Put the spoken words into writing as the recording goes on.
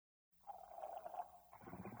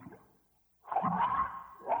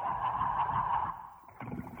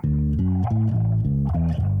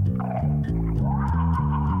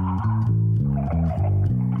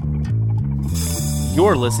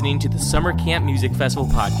You're listening to the Summer Camp Music Festival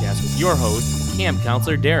podcast with your host, Camp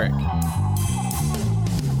Counselor Derek.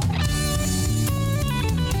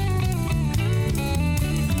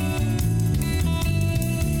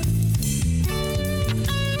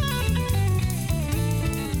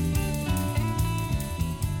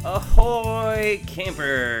 Ahoy,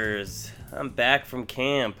 campers! I'm back from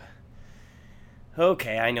camp.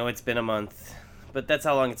 Okay, I know it's been a month, but that's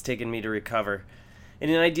how long it's taken me to recover. In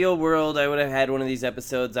an ideal world, I would have had one of these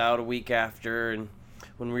episodes out a week after, and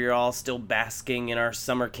when we were all still basking in our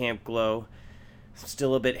summer camp glow.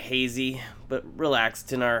 Still a bit hazy, but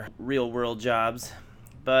relaxed in our real-world jobs.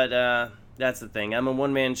 But that's the thing. I'm a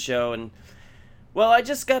one-man show, and, well, I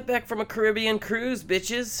just got back from a Caribbean cruise,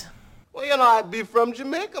 bitches. Well, you know, I'd be from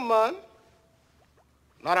Jamaica, man.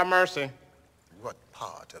 Not a mercy. What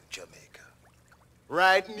part of Jamaica?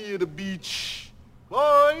 Right near the beach.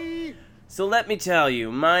 Boy! So let me tell you,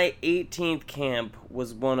 my 18th camp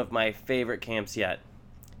was one of my favorite camps yet.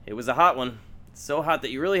 It was a hot one. So hot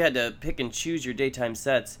that you really had to pick and choose your daytime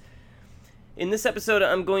sets. In this episode,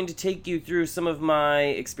 I'm going to take you through some of my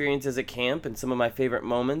experiences at camp and some of my favorite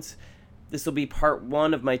moments. This will be part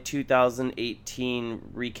 1 of my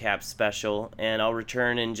 2018 recap special, and I'll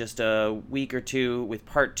return in just a week or two with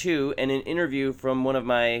part 2 and an interview from one of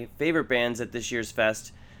my favorite bands at this year's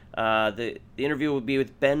fest. The interview will be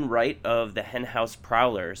with Ben Wright of the Henhouse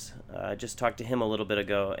Prowlers. I just talked to him a little bit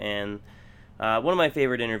ago, and one of my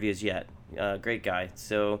favorite interviews yet. Great guy.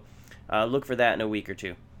 So look for that in a week or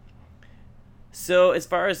two. So as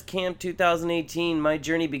far as Camp 2018, my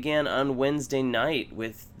journey began on Wednesday night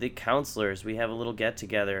with the counselors. We have a little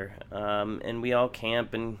get-together, and we all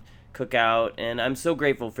camp and cook out, and I'm so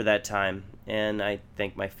grateful for that time. And I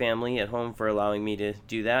thank my family at home for allowing me to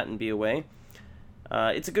do that and be away.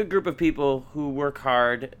 It's a good group of people who work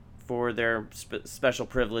hard for their special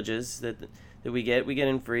privileges that we get. We get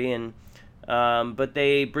in free, and but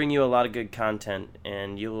they bring you a lot of good content,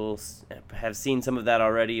 and you'll have seen some of that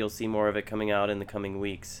already. You'll see more of it coming out in the coming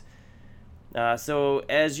weeks. So,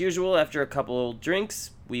 as usual, after a couple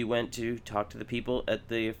drinks, we went to talk to the people at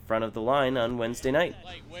the front of the line on Wednesday night.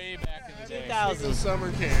 Like way back in the day. 2000 Summer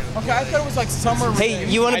camp. Okay, I thought it was like summer. Hey,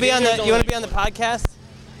 you want to be on the podcast?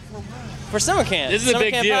 For summer camp. This is a summer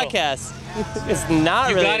big camp deal. Podcast. It's not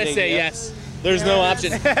You really gotta a big say deal. yes. There's no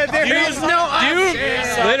option. There's no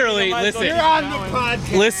option. Literally, listen. You're on the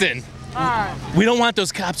podcast. Listen. We don't want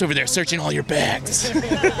those cops over there searching all your bags. You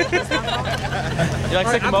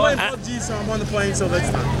like I'm playing PUBG, so I'm on the plane, so that's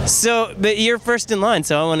fine. So, but you're first in line,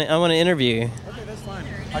 so I want to interview you. Okay, that's fine.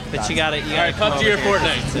 But you got to All right, PUBG or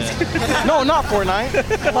Fortnite? No, not Fortnite.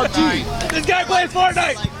 PUBG. This guy plays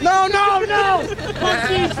Fortnite. No.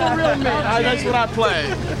 PUBG's for real, man. That's what I play.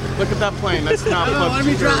 Look at that plane. That's not PUBG. Let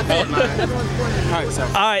me drop it. All right, so.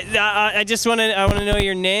 All right, I want to know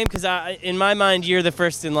your name because in my mind you're the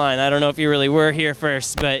first in line. I don't know if you really were here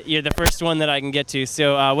first, but you're the first one that I can get to.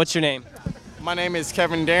 So, what's your name? My name is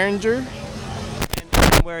Kevin Derringer.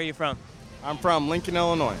 And where are you from? I'm from Lincoln,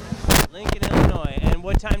 Illinois. Lincoln, Illinois. And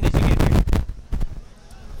what time did you get here?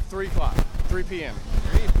 3 o'clock. 3 p.m.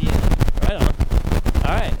 3 p.m. Right on.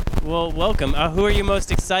 All right. Well, welcome. Who are you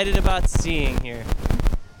most excited about seeing here?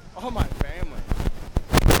 Oh, my family.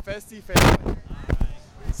 Festy family.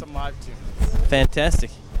 Some live tunes.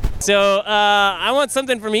 Fantastic. So, I want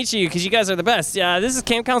something from each of you because you guys are the best. This is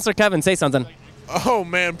Camp Counselor Kevin. Say something. Oh,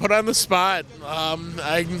 man, put on the spot.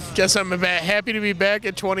 I guess I'm happy to be back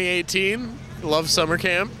at 2018. Love summer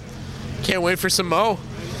camp. Can't wait for some Mo.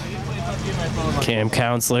 Camp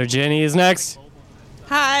Counselor Jenny is next.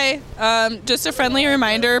 Hi. Just a friendly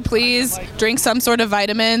reminder, please drink some sort of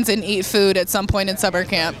vitamins and eat food at some point in summer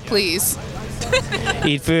camp, please.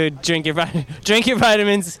 Eat food, drink your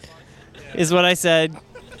vitamins, is what I said.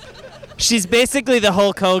 She's basically the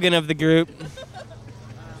Hulk Hogan of the group.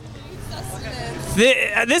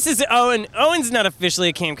 This is Owen. Owen's not officially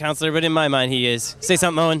a camp counselor, but in my mind he is. Say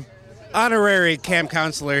something, Owen. Honorary camp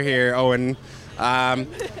counselor here, Owen.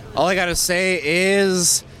 All I gotta say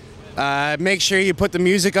is make sure you put the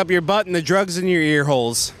music up your butt and the drugs in your ear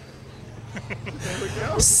holes.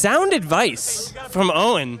 Sound advice from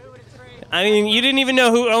Owen. I mean, you didn't even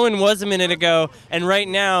know who Owen was a minute ago, and right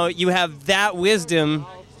now you have that wisdom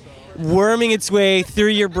worming its way through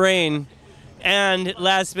your brain. And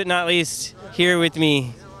last but not least, here with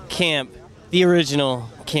me, the original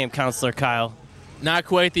camp counselor, Kyle. Not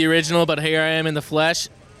quite the original, but here I am in the flesh,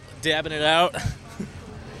 dabbing it out.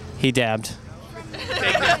 He dabbed.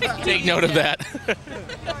 Take note of that.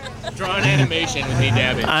 Draw an animation with me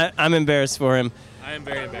dabbing. I'm embarrassed for him. I am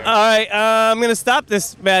very embarrassed. All right, I'm going to stop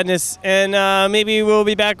this madness, and maybe we'll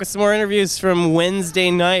be back with some more interviews from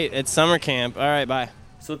Wednesday night at summer camp. All right, bye.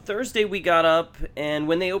 So Thursday we got up, and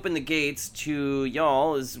when they opened the gates to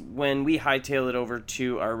y'all is when we hightailed it over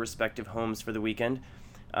to our respective homes for the weekend.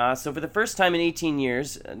 So for the first time in 18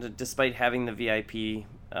 years, despite having the VIP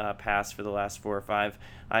pass for the last 4 or 5,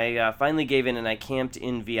 I finally gave in and I camped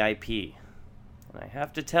in VIP. And I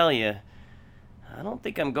have to tell you, I don't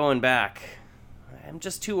think I'm going back. I'm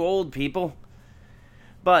just too old, people.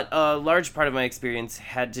 But a large part of my experience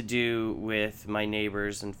had to do with my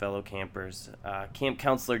neighbors and fellow campers. Camp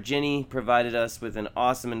counselor Ginny provided us with an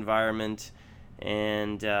awesome environment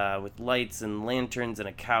and with lights and lanterns and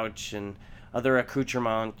a couch and other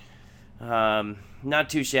accoutrement. Not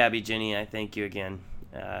too shabby, Ginny. I thank you again.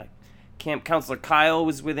 Camp counselor Kyle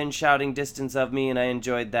was within shouting distance of me, and I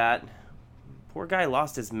enjoyed that. Poor guy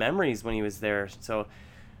lost his memories when he was there, so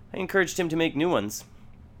I encouraged him to make new ones.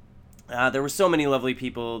 There were so many lovely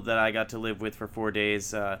people that I got to live with for 4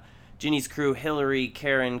 days. Ginny's crew, Hillary,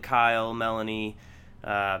 Karen, Kyle, Melanie,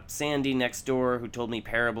 Sandy next door, who told me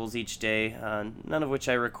parables each day, none of which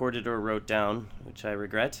I recorded or wrote down, which I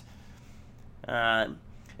regret. At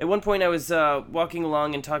one point I was walking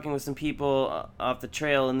along and talking with some people off the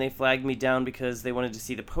trail, and they flagged me down because they wanted to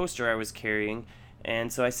see the poster I was carrying,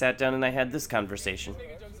 and so I sat down and I had this conversation.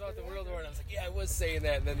 Yeah, I was saying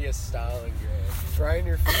that, and then you Stalingrad.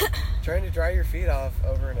 Trying to dry your feet off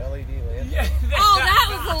over an LED lamp. Yeah, that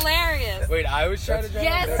was hilarious. Wait, I was trying to dry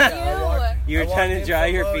Yes, you were trying to dry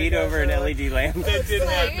your feet over an LED lamp? That didn't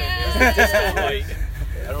happen.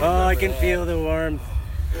 Oh, I can feel the warmth,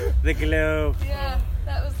 the glow. Yeah,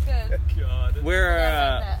 that was good. God.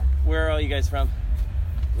 Where are all you guys from?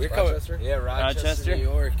 We're Rochester? Yeah, Rochester, New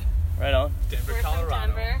York. Right on. Denver, We're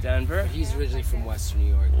Colorado. from Denver. He's originally from Western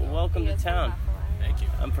New York. Well, welcome to town. Thank you.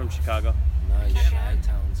 I'm from Chicago. Nice,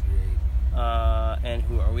 Chi-Town's great. And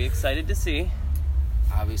who are we excited to see?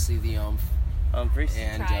 Obviously the Umphrey.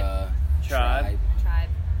 And Tribe. Tribe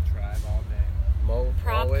all day. Mo,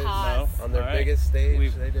 Prop always cause. on their All right. biggest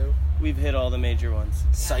stage they do. We've hit all the major ones.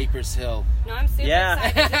 Cypress Hill. No, I'm super Yeah.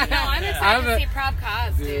 excited. No, I'm excited to see Prop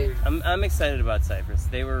Cause, dude. I'm excited about Cypress.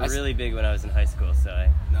 They were really big when I was in high school, so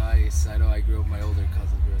Nice. I know I grew up with my older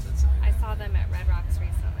cousin grew up that side. I saw them at Red Rocks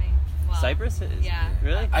recently. Well, Cypress? Yeah.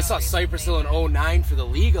 Really? I saw Cypress Hill in 2009 for the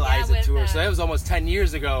Legalize Yeah, It tour, with, so that was almost 10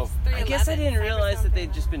 years ago. I guess I didn't realize that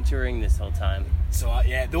they'd just been touring this whole time. So,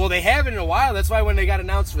 yeah, well, they haven't in a while. That's why when they got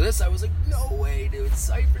announced for this, I was like, no way, dude.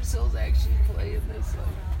 Cypress Hill's actually playing this.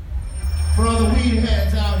 For all the weed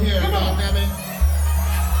heads out here, goddammit.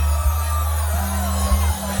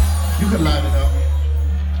 You can light it up.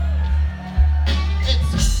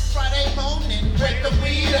 It's Friday morning with the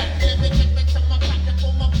weed at. Let me get back to my pocket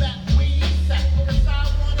for my back weed sack. Cause I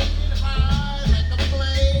wanna get high like a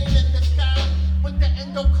plane in the sky with the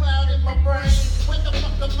endo cloud in my brain. Where the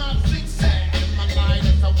fuck am I zigzag? In my line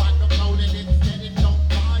is so I can load it instead it don't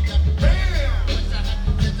fire. Bam! Wish I had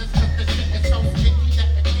the scissors cause the shit is so sticky that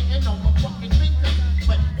it's getting on my fucking fingers.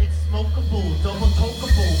 But it's smokable, double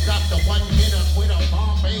tokable. Got the one hitter with a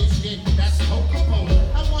Bombay shit that's smokable.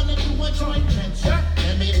 I wanna do a joint venture.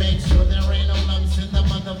 Let me make sure there ain't no lumps in the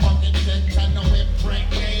motherfucking scent. I know it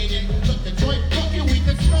impregnated. Look, the joint fucking, we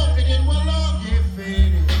can smoke it and we'll all get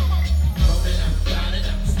faded. Roll it up, light it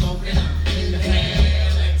up, smoke it up,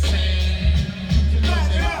 inhale, exhale.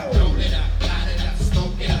 Roll it up, light it up,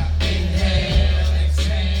 smoke it up, inhale,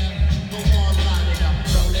 exhale. Go on, light it up,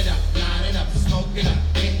 roll it up, light it up, smoke it up,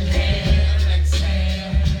 inhale,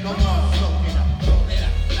 exhale. Go on, smoke it up, roll it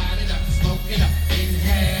up, light it up, smoke it up,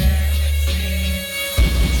 inhale, exhale.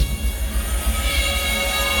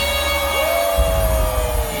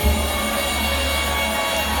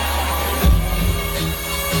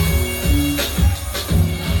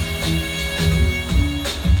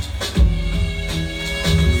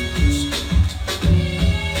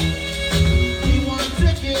 We want to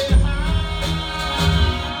get high.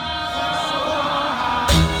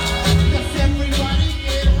 Yes, everybody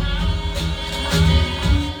get high.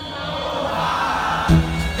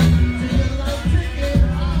 Do you like to get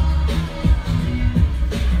high?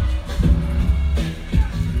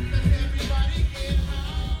 Does everybody get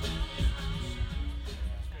high?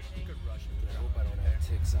 I hope I don't have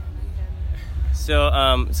ticks on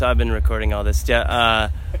me. So I've been recording all this.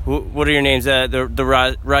 What are your names?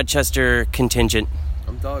 The Rochester contingent.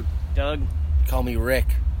 I'm Doug. Doug? Call me Rick.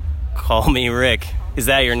 Call me Rick. Is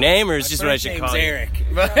that your name, or is just what I should call you? Eric.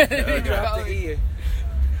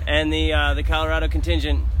 And the Colorado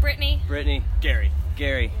contingent. Brittany.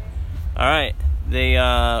 Gary. All right. They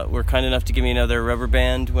were kind enough to give me another rubber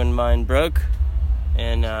band when mine broke,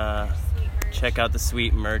 and Sweetheart. check out the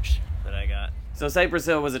sweet merch that I got. So Cypress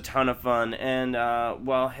Hill was a ton of fun, and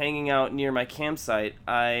while hanging out near my campsite,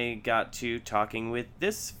 I got to talking with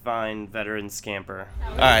this fine veteran scamper.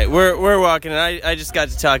 All right, we're walking, and I just got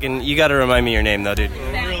to talking. You got to remind me your name, though, dude.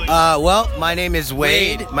 Well, my name is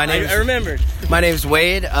Wade. I remembered. My name is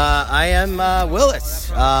Wade. I am WYLLYS.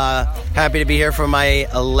 Happy to be here for my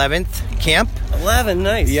 11th camp. 11,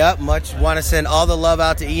 nice. Yep, want to send all the love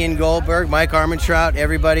out to Ian Goldberg, Mike Armentrout,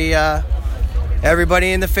 everybody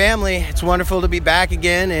in the family. It's wonderful to be back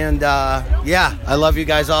again, and yeah, I love you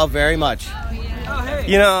guys all very much.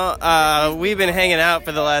 You know, we've been hanging out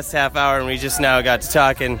for the last half hour, and we just now got to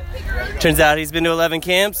talking. Turns out he's been to 11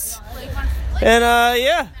 camps. And,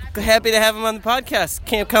 yeah, happy to have him on the podcast.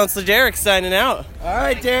 Camp Counselor Derek signing out. All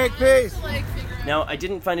right, Derek, peace. Now, I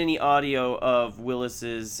didn't find any audio of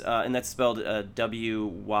WYLLYS's, and that's spelled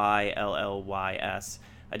WYLLYS.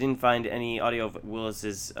 I didn't find any audio of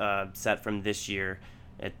WYLLYS's set from this year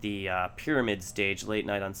at the Pyramid stage late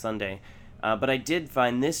night on Sunday. But I did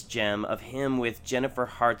find this gem of him with Jennifer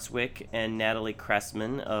Hartswick and Natalie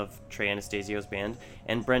Cressman of Trey Anastasio's band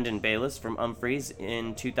and Brendan Bayless from Umphrey's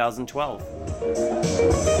in 2012.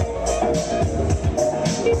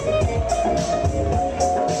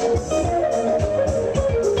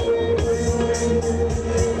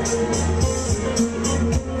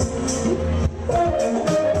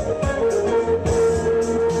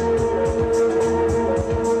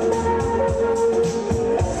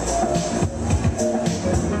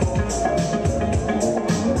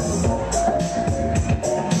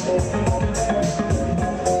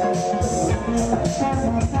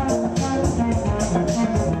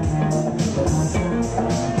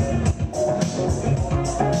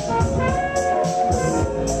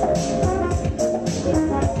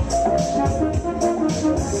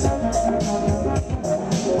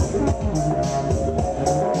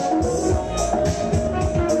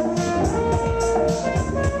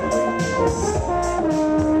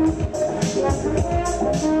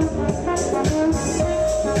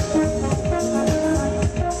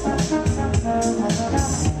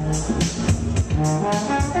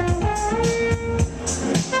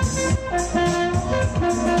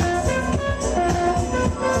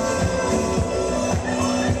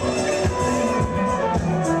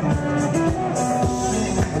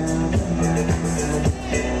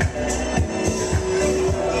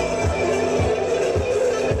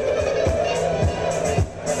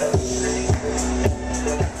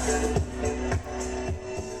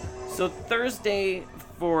 So Thursday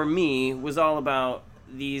for me was all about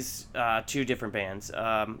these two different bands.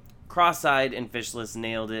 Crosseyed and Phishless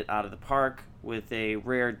nailed it out of the park with a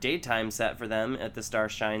rare daytime set for them at the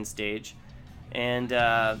Starshine stage. And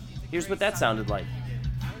here's what that sounded like.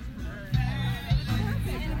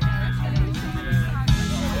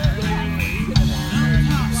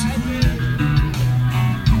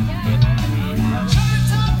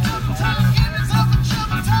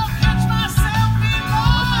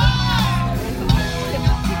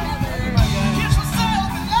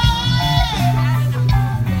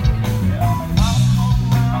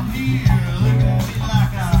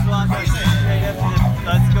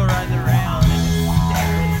 Let's go ride the rail.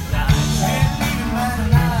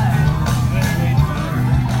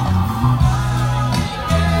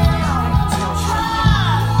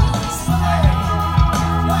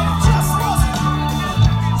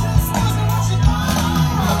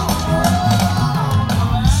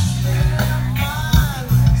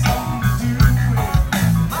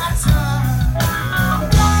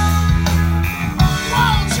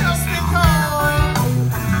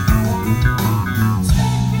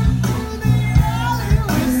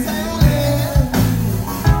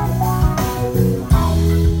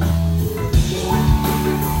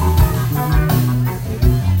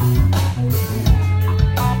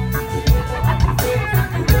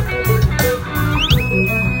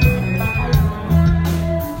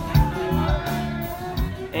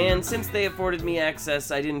 since they afforded me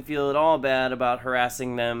access, I didn't feel at all bad about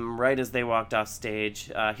harassing them right as they walked off stage.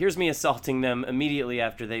 Here's me assaulting them immediately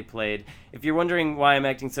after they played. If you're wondering why I'm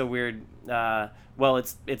acting so weird, well,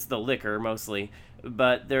 it's the liquor, mostly.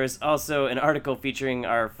 But there's also an article featuring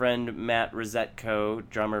our friend Matt Rosetko,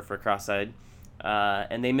 drummer for Crosseyed,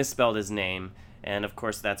 and they misspelled his name. And, of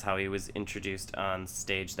course, that's how he was introduced on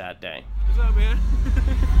stage that day. What's up, man?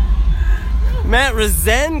 Matt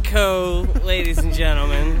Rosetko, ladies and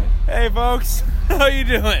gentlemen. Hey, folks. How you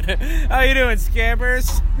doing? How you doing,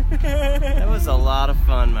 scampers? That was a lot of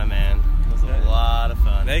fun, my man. It was a lot of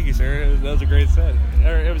fun. Thank you, sir. That was a great set.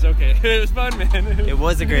 It was okay. It was fun, man. It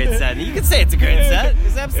was a great set. You can say it's a great set. It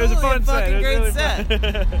was absolutely a fucking great set.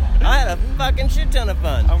 I had a fucking shit ton of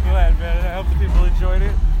fun. I'm glad, man. I hope the people enjoyed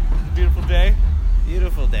it. It's a beautiful day.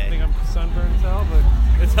 Beautiful day. I think I'm sunburned as hell, but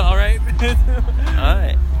it's all right. All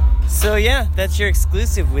right. So yeah, that's your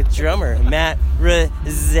exclusive with drummer Matt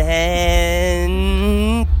Rosenko.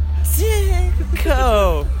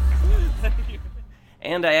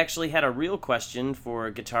 And I actually had a real question for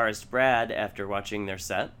guitarist Brad after watching their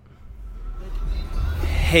set.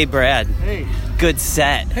 Hey Brad. Hey. Good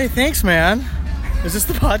set. Hey, thanks, man. Is this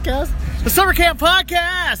the podcast? The Summer Camp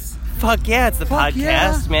Podcast! Fuck yeah, it's the Fuck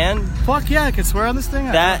podcast, yeah. man. Fuck yeah, I can swear on this thing.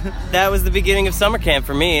 That was the beginning of summer camp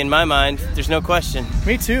for me, in my mind. There's no question.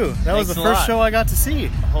 Me too. That was Thanks the a first lot. show I got to see. A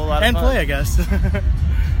whole lot of and fun. play, I guess.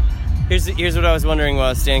 Here's what I was wondering while I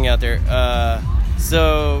was standing out there.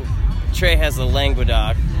 So Trey has a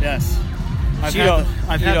Languedoc. Yes. I've You had don't-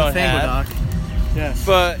 the you don't Languedoc. Yes.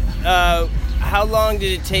 But how long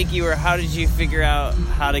did it take you, or how did you figure out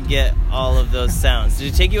how to get all of those sounds?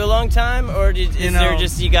 Did it take you a long time, or is there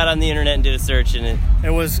just you got on the internet and did a search and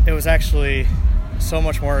it was actually so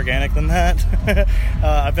much more organic than that.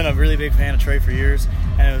 I've been a really big fan of Trey for years,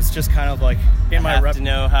 and it was just kind of like in my to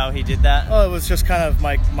know how he did that? Oh, it was just kind of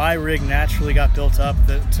my rig naturally got built up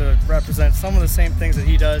to represent some of the same things that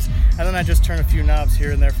he does, and then I just turned a few knobs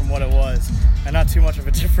here and there from what it was, and not too much of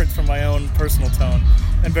a difference from my own personal tone.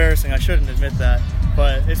 Embarrassing, I shouldn't admit that,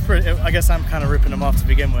 but it's pretty. I guess I'm kind of ripping him off to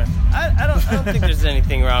begin with. I don't think there's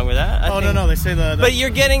anything wrong with that. I think, no, they say the But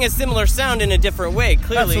you're getting a similar sound in a different way,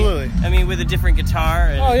 clearly. Absolutely. I mean, with a different guitar.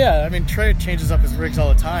 And, Oh yeah, I mean Trey changes up his rigs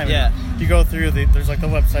all the time. Yeah. And you go through there's like the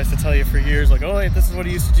websites that tell you for years, like, oh hey, this is what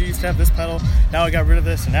he used to do. He used to have this pedal. Now I got rid of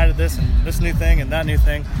this and added this and this new thing and that new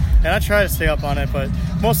thing. And I try to stay up on it, but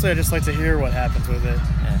mostly I just like to hear what happens with it.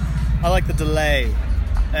 Yeah. I like the delay.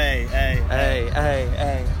 Hey.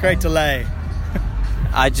 Great delay.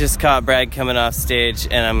 I just caught Brad coming off stage,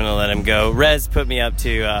 and I'm gonna let him go. Rez put me up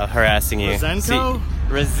to harassing you. Rosenko?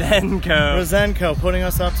 Rosenko putting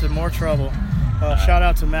us up to more trouble. Shout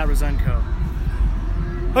out to Matt Rosenko.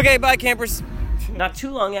 Okay, bye campers. Not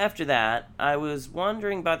too long after that, I was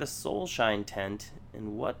wandering by the Soulshine tent,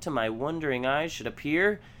 and what to my wondering eyes should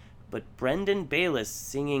appear but Brendan Bayliss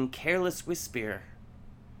singing Careless Whisper.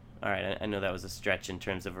 Alright, I know that was a stretch in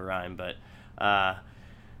terms of a rhyme, but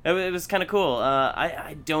it was kind of cool.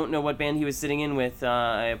 I don't know what band he was sitting in with.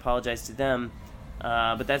 I apologize to them.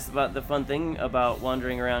 But that's about the fun thing about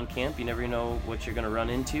wandering around camp. You never know what you're going to run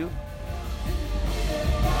into.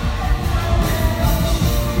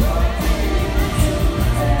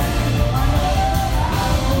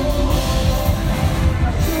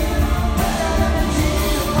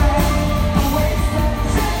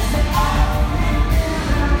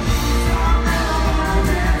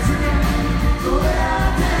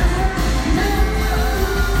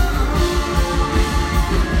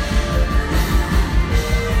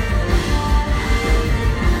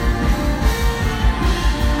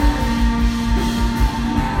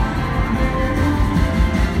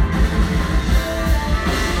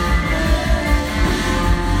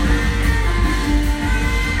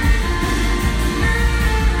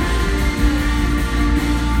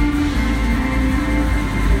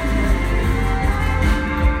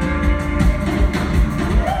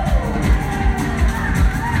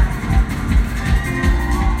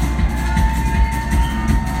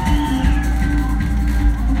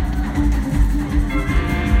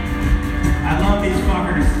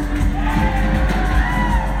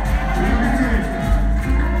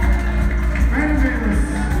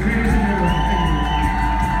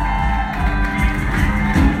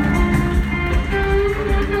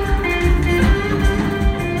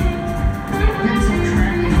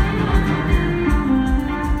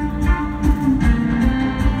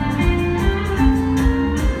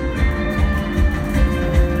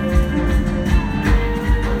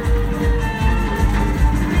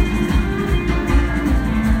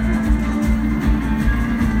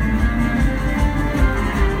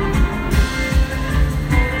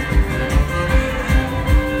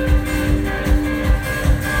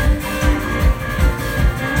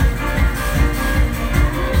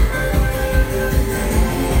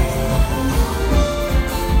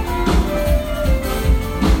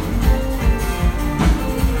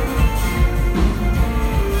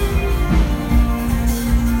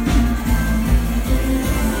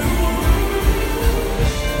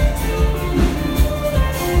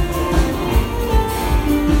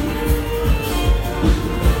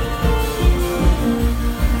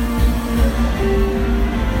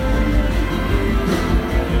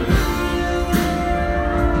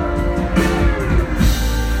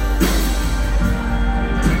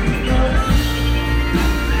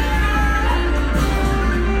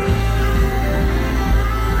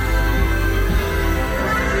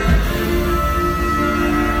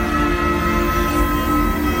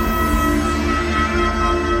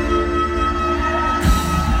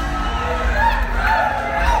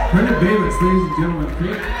 Brendan Bayless, ladies and gentlemen,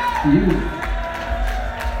 thank you.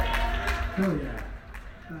 Hell yeah.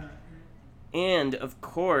 And, of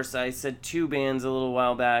course, I said two bands a little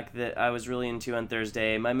while back that I was really into on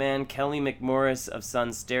Thursday. My man Kelly McMorris of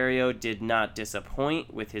Sun Stereo did not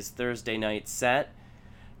disappoint with his Thursday night set.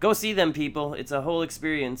 Go see them, people. It's a whole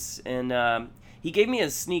experience. And he gave me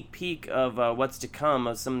a sneak peek of what's to come,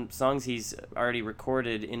 of some songs he's already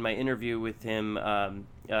recorded in my interview with him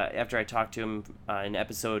after I talked to him in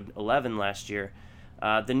episode 11 last year.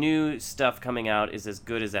 The new stuff coming out is as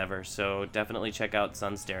good as ever, so definitely check out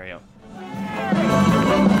Sun Stereo.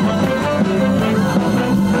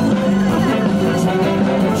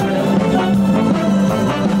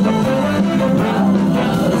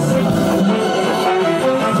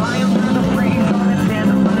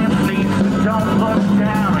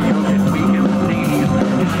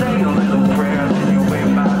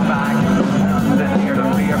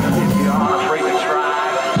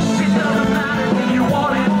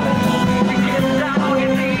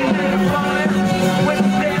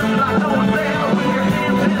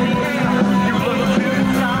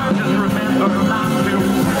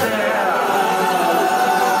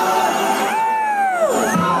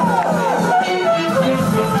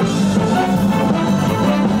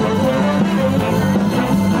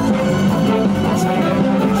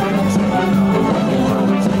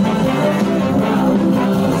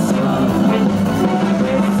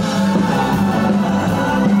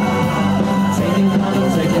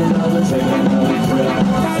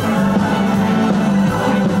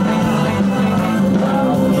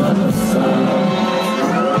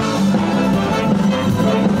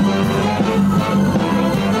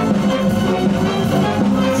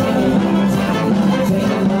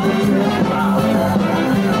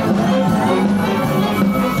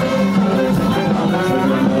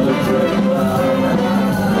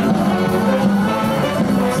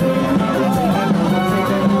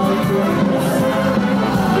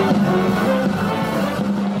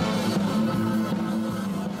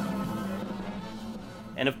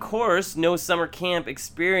 No summer camp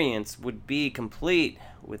experience would be complete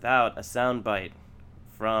without a soundbite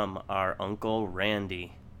from our Uncle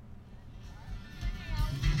Randy.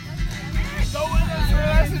 Go with us for the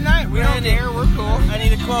rest of the night. We don't care. We're cool. I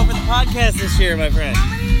need a quote for the podcast this year, my friend.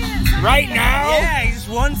 Right now? Yeah, just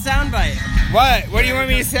one soundbite. What? What do you want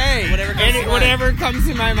me to say? Whatever comes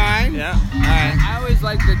to my mind? Yeah. Alright. I always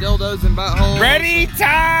like the dildos and buttholes. Ready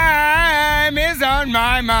time is on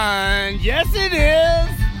my mind. Yes, it is.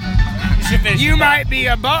 You might be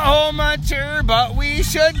a butthole muncher, but we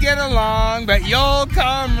should get along. But you'll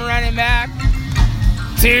come running back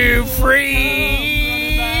to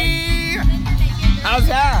free. How's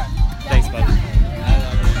that? Thanks, bud.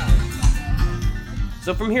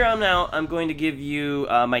 So from here on out, I'm going to give you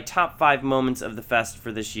my top 5 moments of the fest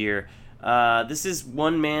for this year. This is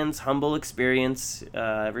one man's humble experience.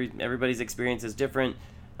 Everybody's experience is different.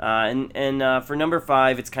 And for number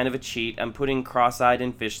 5, it's kind of a cheat. I'm putting Crosseyed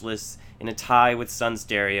and Phishless in a tie with Sun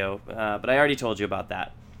Stereo, but I already told you about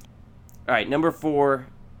that. All right, number 4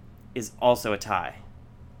 is also a tie.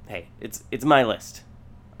 Hey, it's my list.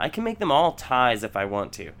 I can make them all ties if I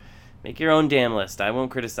want to. Make your own damn list. I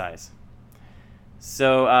won't criticize.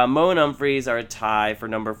 So Mo and Umphrey's are a tie for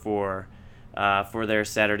number 4 for their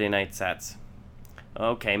Saturday night sets.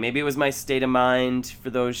 Okay, maybe it was my state of mind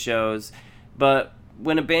for those shows, but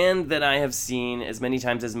when a band that I have seen as many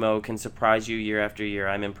times as Mo can surprise you year after year,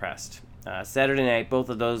 I'm impressed. Saturday night, both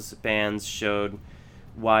of those bands showed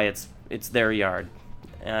why it's their yard.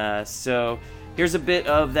 So here's a bit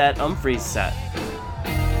of that Umphrey set.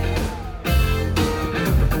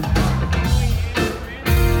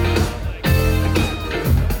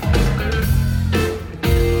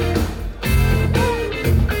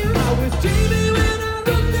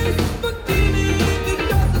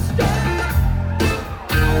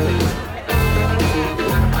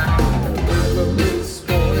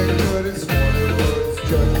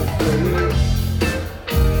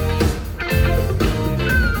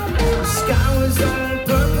 Sky was all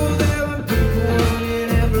purple there when people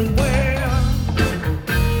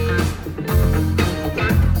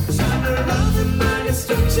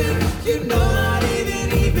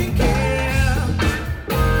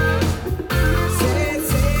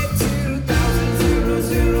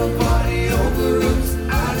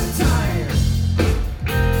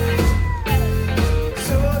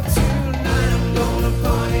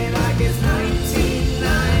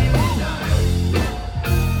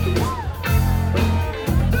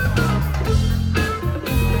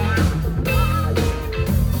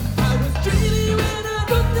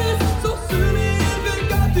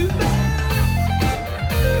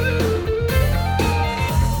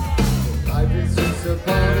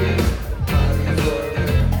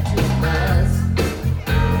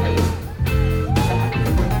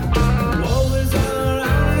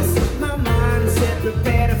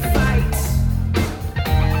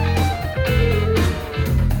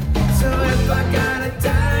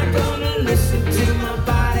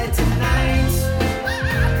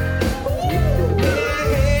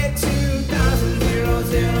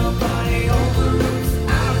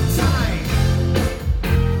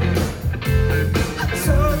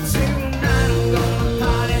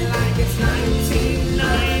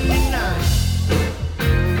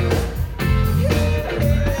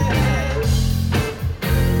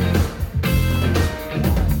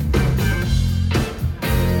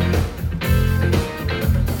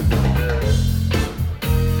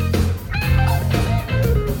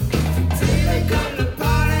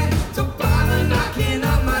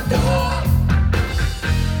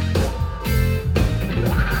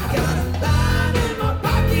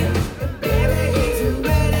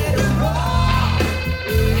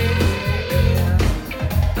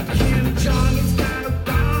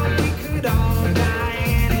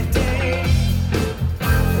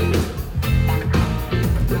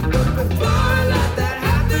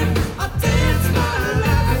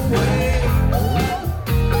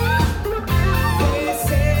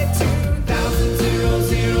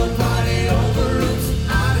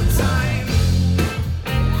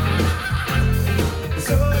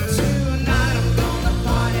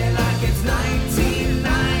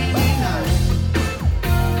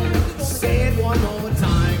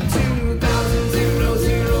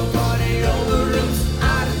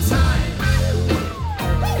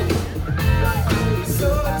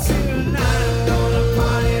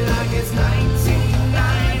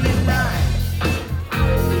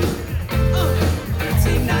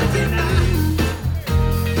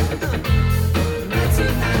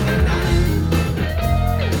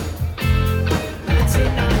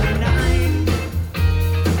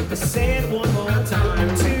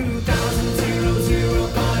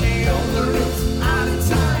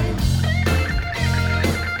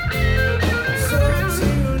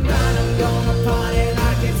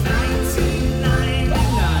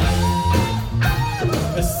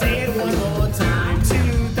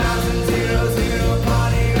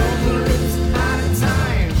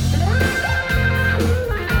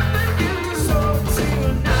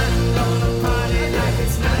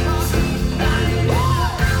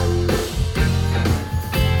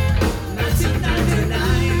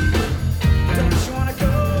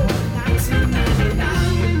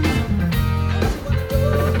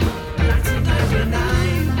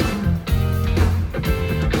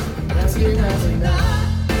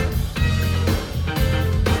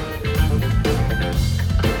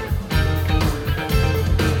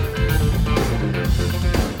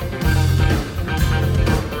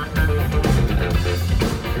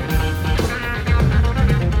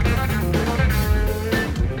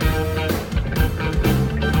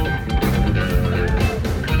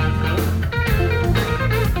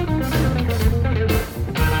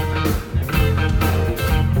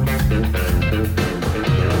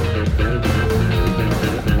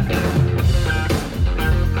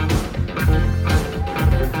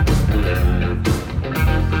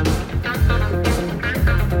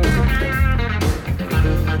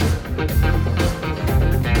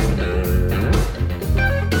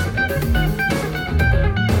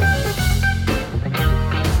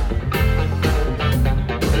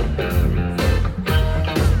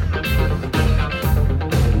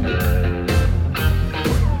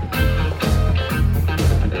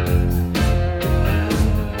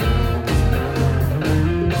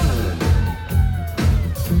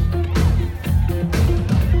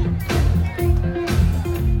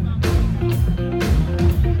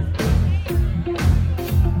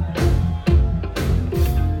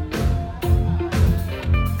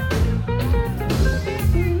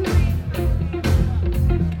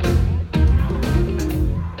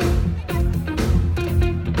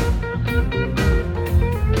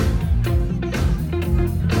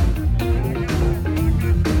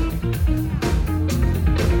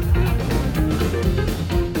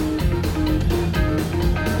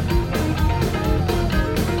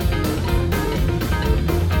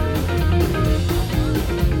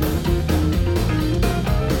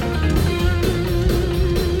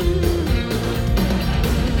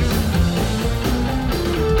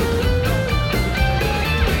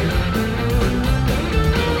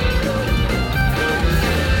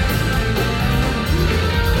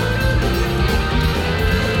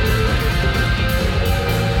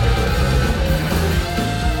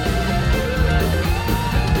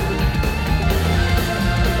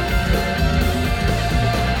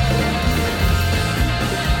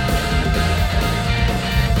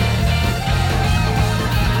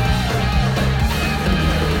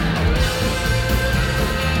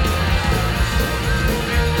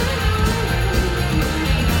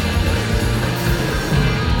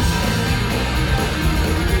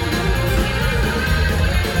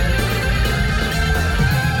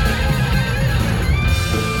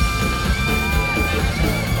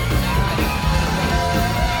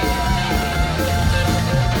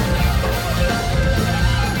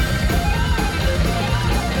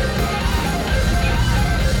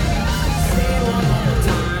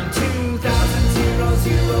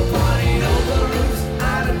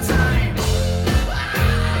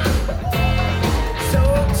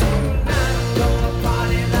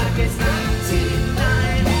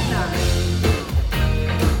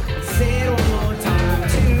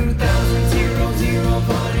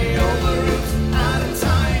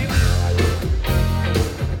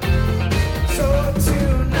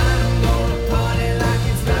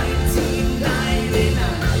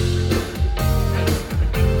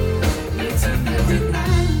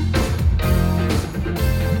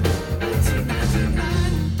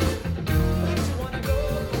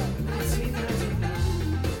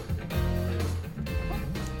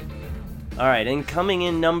All right, and coming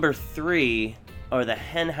in number 3 are the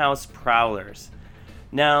Henhouse Prowlers.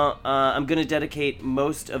 Now, I'm going to dedicate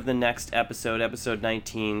most of the next episode, episode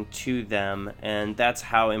 19, to them, and that's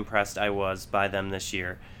how impressed I was by them this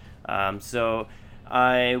year. So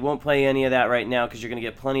I won't play any of that right now because you're going to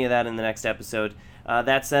get plenty of that in the next episode.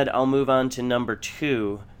 That said, I'll move on to number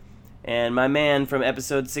 2. And my man from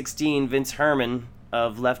episode 16, Vince Herman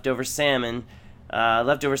of Leftover Salmon.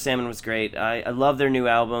 Leftover Salmon was great. I love their new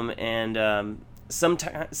album, and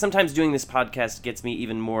sometimes doing this podcast gets me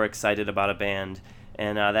even more excited about a band.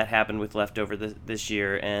 And that happened with Leftover this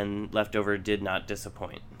year, and Leftover did not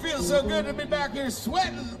disappoint. Feels so good to be back here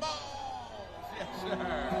sweating balls. Yes,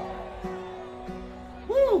 sir.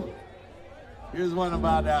 Woo! Here's one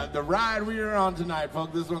about the ride we are on tonight,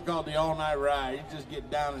 folks. This one called the All Night Ride. You just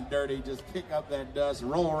get down and dirty, just kick up that dust,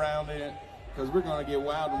 roll around in it, because we're going to get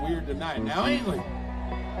wild and weird tonight. Now, ain't we?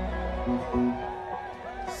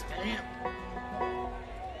 Scamp.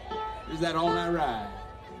 Here's that All Night Ride.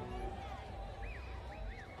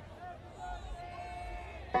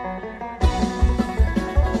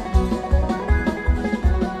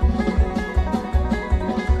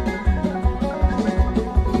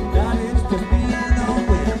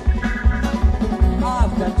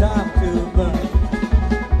 Time to burn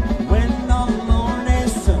when on the morning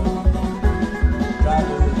sun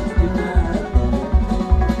drivers midnight road,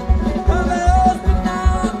 drivers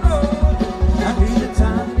midnight road. I need the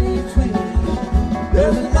time between.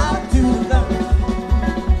 There's a lot to learn.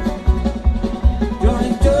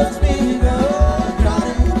 Don't judge me, girl.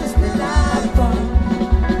 Driving this midnight road.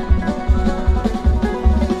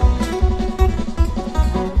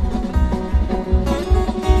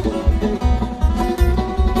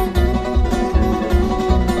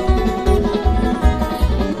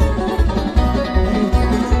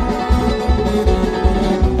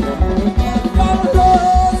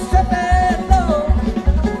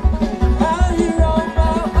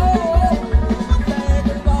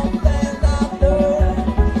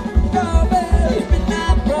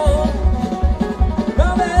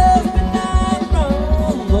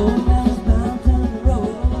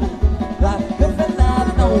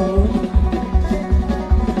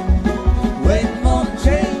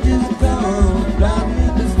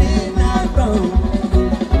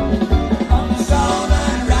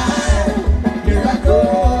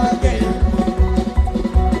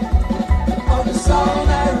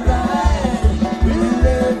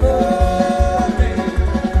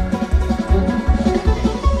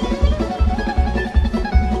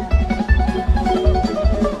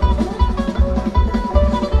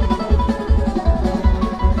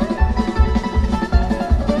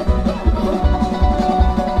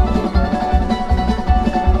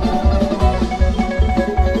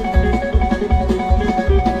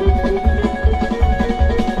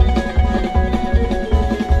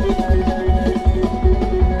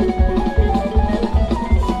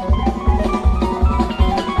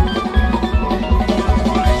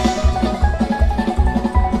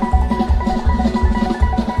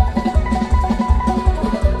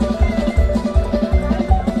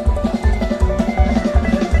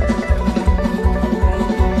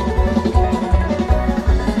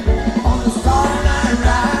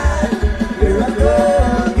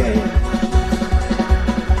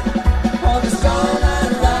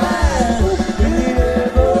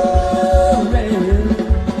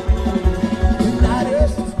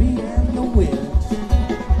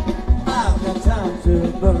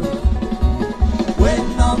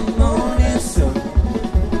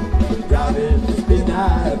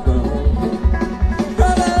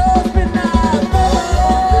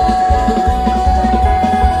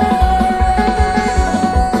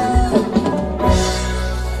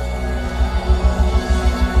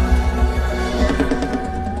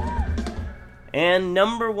 And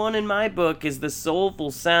number 1 in my book is the soulful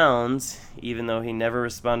sounds, even though he never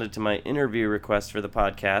responded to my interview request for the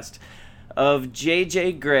podcast, of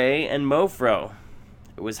J.J. Grey and Mofro.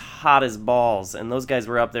 It was hot as balls, and those guys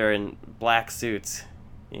were up there in black suits.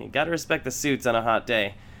 You gotta respect the suits on a hot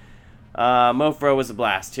day. Mofro was a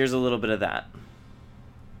blast. Here's a little bit of that.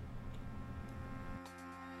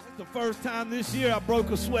 It's the first time this year I broke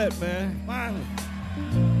a sweat, man. Finally.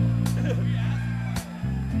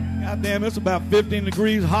 God damn, it's about 15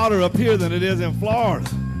 degrees hotter up here than it is in Florida.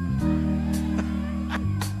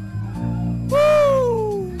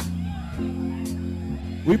 Woo!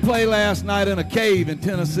 We played last night in a cave in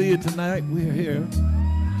Tennessee, and tonight we're here.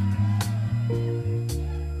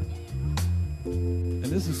 And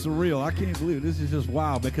this is surreal. I can't believe it. This is just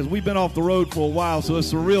wild because we've been off the road for a while, so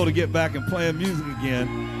it's surreal to get back and playing music again.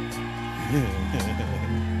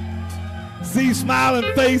 See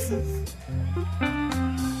smiling faces.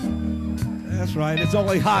 That's right. It's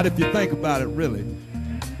only hot if you think about it, really.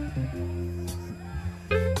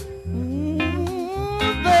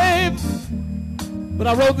 Babe. But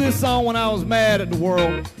I wrote this song when I was mad at the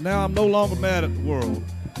world. Now I'm no longer mad at the world.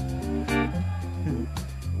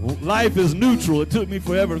 Life is neutral. It took me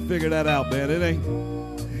forever to figure that out, man.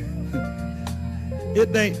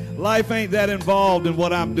 Life ain't that involved in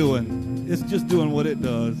what I'm doing. It's just doing what it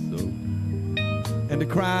does. So. And to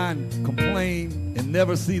cry and complain and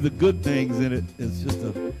never see the good things in it,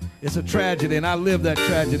 it's a tragedy. And I lived that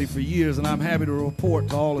tragedy for years, and I'm happy to report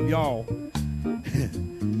to all of y'all.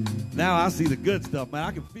 Now I see the good stuff, man.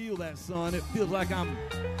 I can feel that sun. It feels like I'm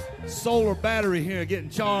solar battery here getting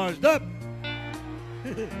charged up.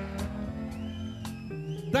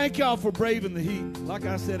 Thank y'all for braving the heat. Like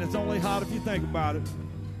I said, it's only hot if you think about it.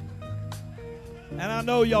 And I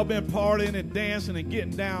know y'all been partying and dancing and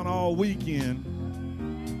getting down all weekend.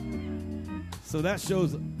 So that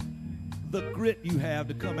shows the grit you have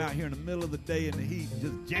to come out here in the middle of the day in the heat and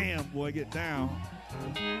just jam, boy, get down.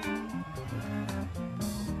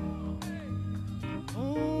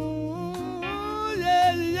 Oh,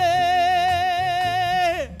 yeah, yeah.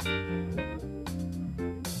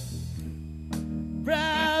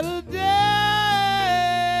 Brighter day.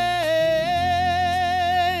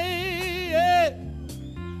 Yeah.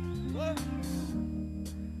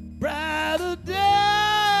 Brighter day,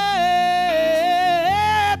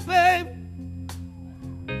 babe.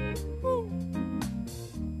 Ooh.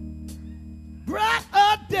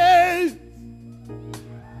 Brighter days.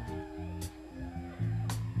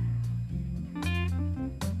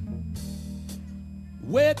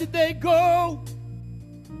 Where did they go?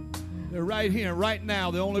 They're right here, right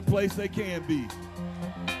now, the only place they can be.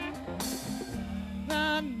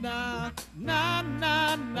 Na na na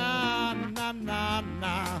na na na na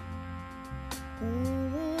na.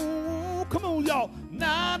 Ooh, come on, y'all.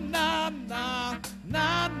 Na na na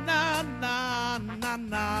na na na na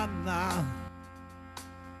na na.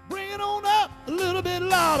 Bring it on up a little bit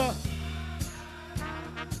louder.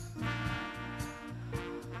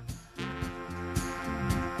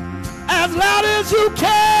 As loud as you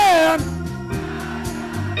can.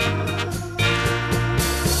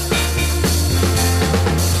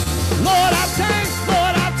 Lord, I taste,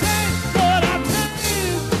 Lord, I taste, Lord, I taste,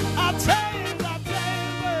 I taste, I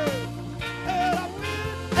taste, and I feel it, and I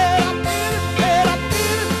feel it, and I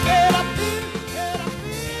feel it, and I feel it, and I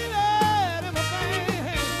feel it in my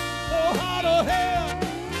veins. So hot or hell,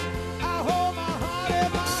 I hold my heart in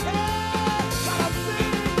my hand, I'm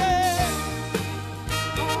singing.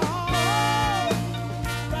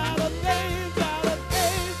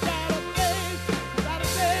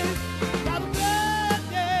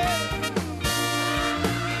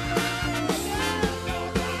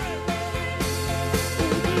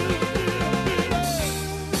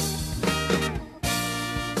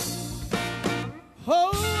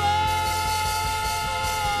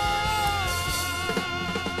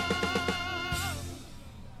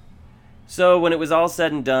 So when it was all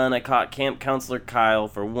said and done, I caught Camp Counselor Kyle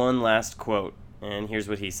for one last quote, and here's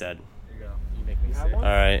what he said. Here you go. You make me sick. All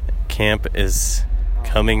right, camp is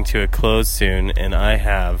coming to a close soon, and I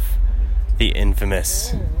have the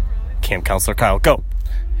infamous Camp Counselor Kyle. Go.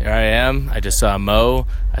 Here I am. I just saw Mo.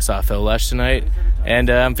 I saw Phil Lesh tonight, and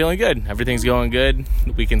I'm feeling good. Everything's going good.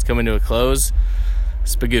 The weekend's coming to a close.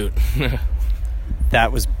 Spagoot.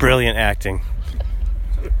 That was brilliant acting.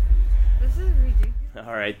 This is ridiculous.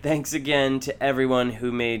 All right, thanks again to everyone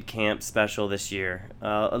who made camp special this year.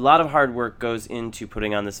 A lot of hard work goes into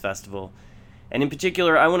putting on this festival. And in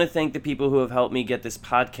particular, I want to thank the people who have helped me get this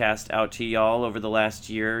podcast out to y'all over the last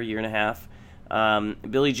year and a half.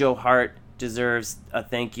 Billy Joe Hart deserves a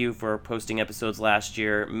thank you for posting episodes last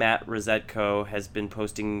year. Matt Rosetko has been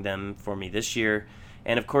posting them for me this year.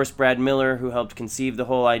 And of course, Brad Miller, who helped conceive the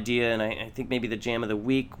whole idea, and I think maybe the Jam of the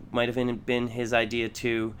Week might have been his idea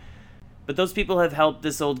too. But those people have helped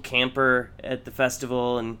this old camper at the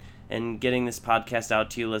festival and getting this podcast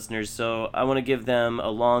out to you listeners, so I want to give them a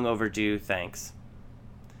long overdue thanks.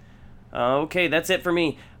 Okay, that's it for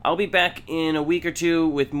me. I'll be back in a week or two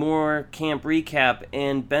with more camp recap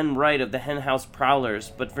and Ben Wright of the Hen House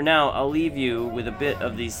Prowlers, but for now, I'll leave you with a bit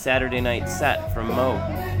of the Saturday night set from Mo.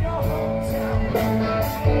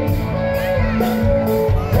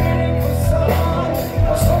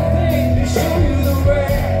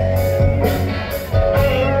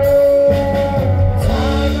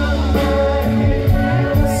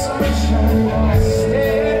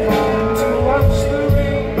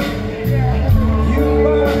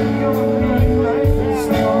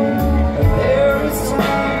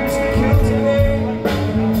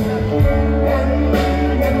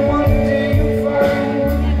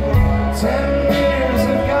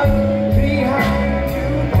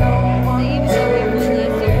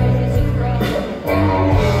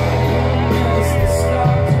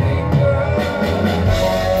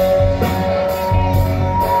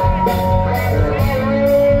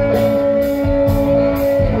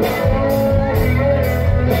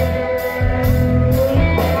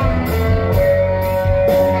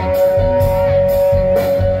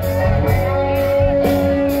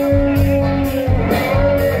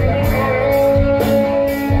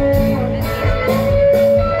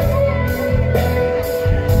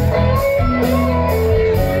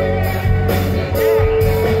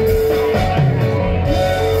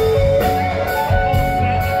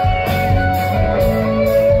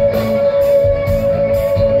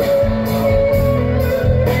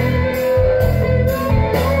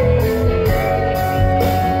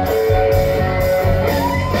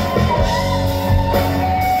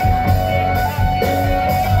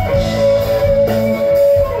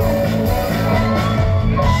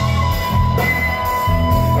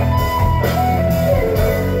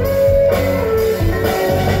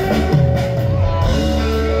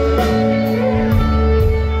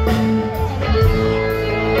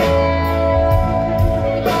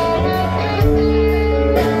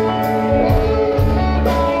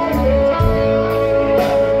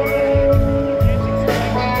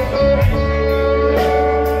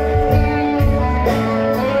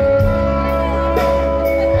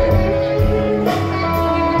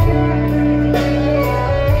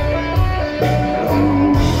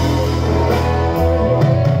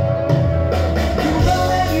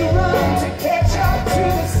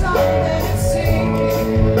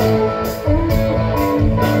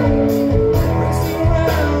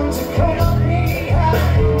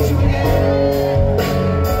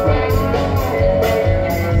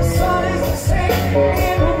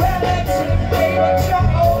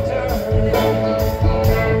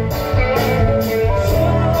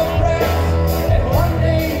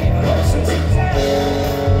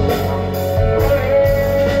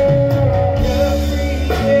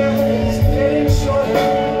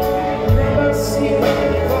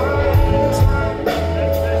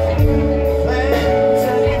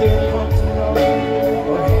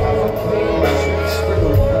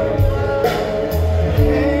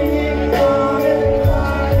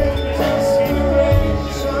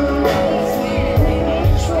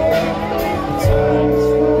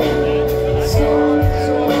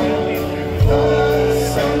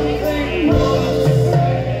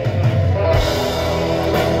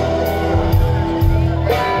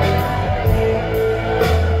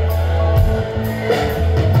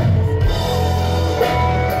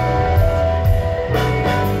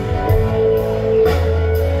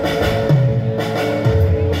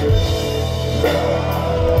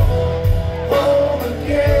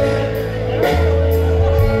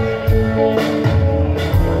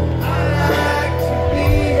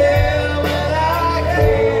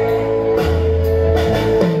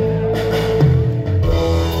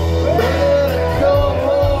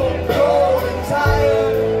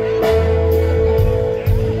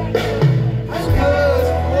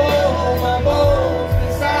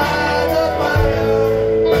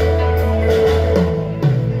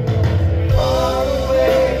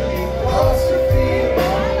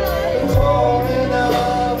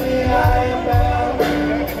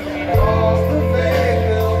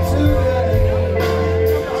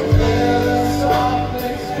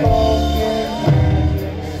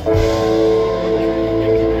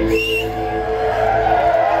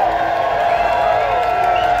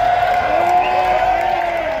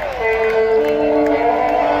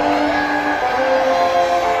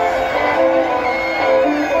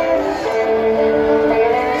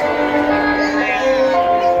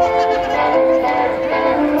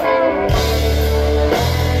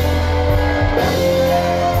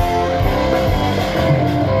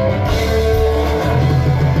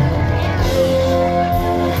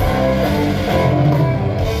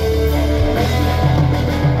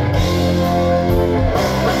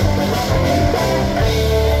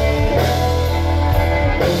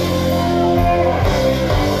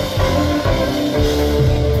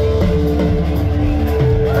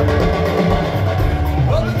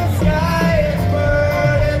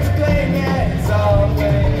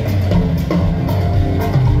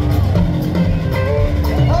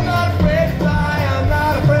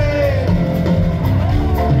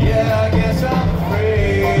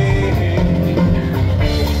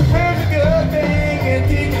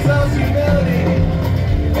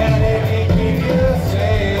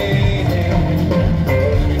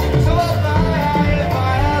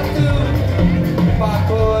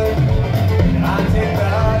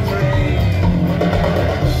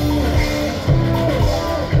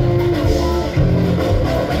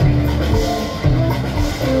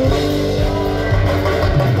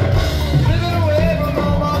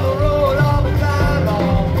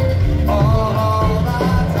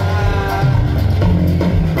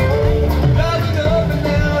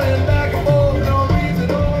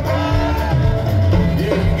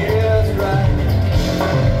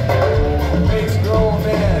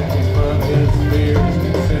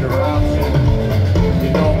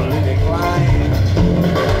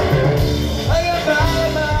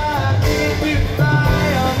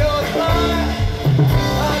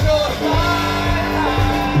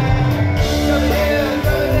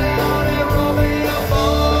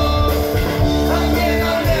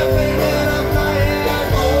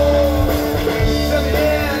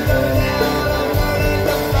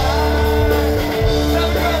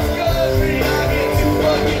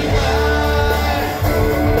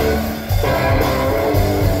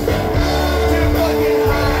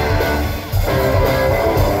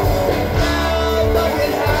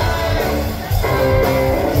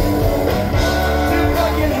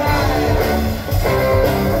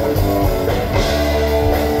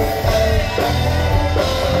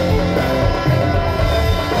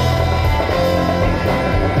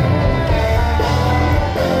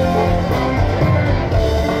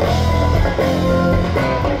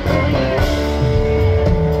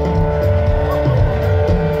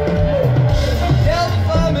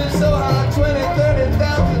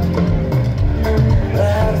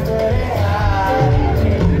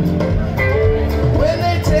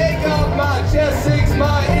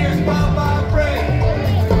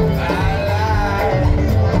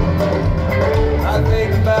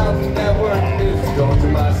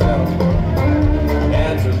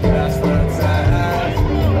 And to pass that side.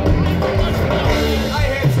 I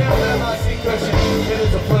hear tell them I see cushion, it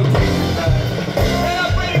is a protein bag. And I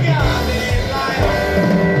bring out the line.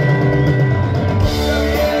 So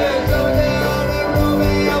yeah, go down the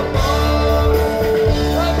Romeo boat.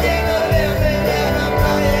 I'm getting living and I'm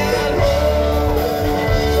flying home.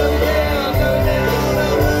 So yeah, go down the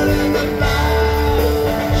road and the fly.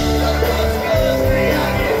 Across the street I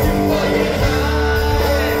get too fucking high.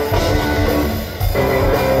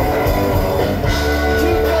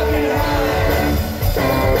 Too fucking high.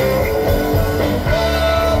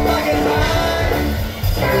 Oh, fucking high.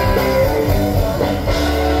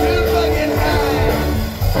 Too fucking high.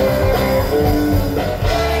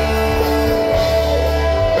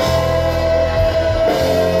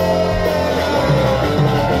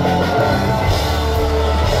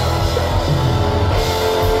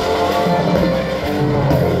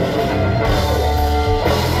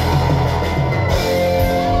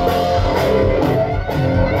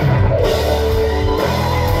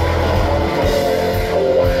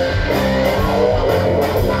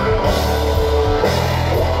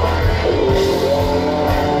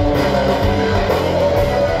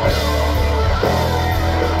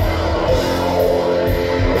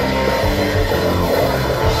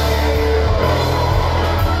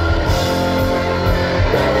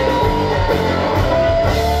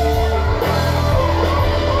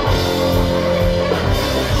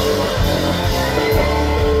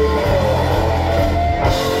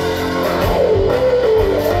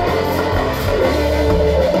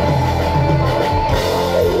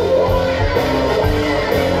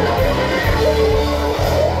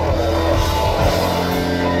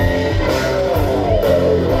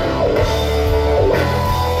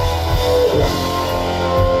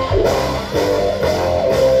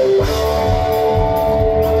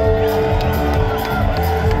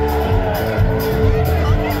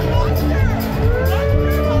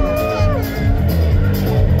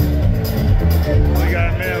 We got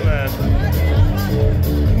a minute left.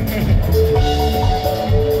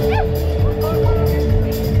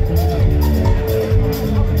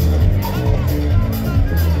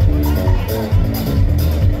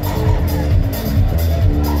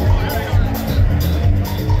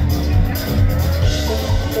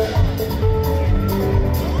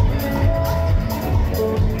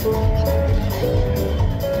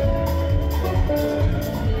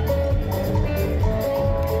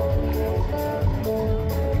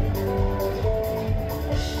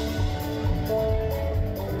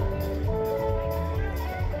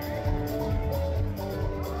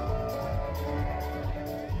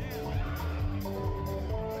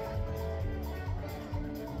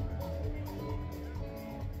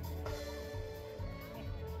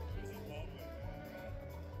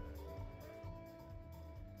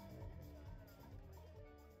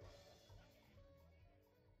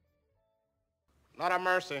 Not a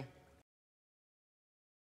mercy.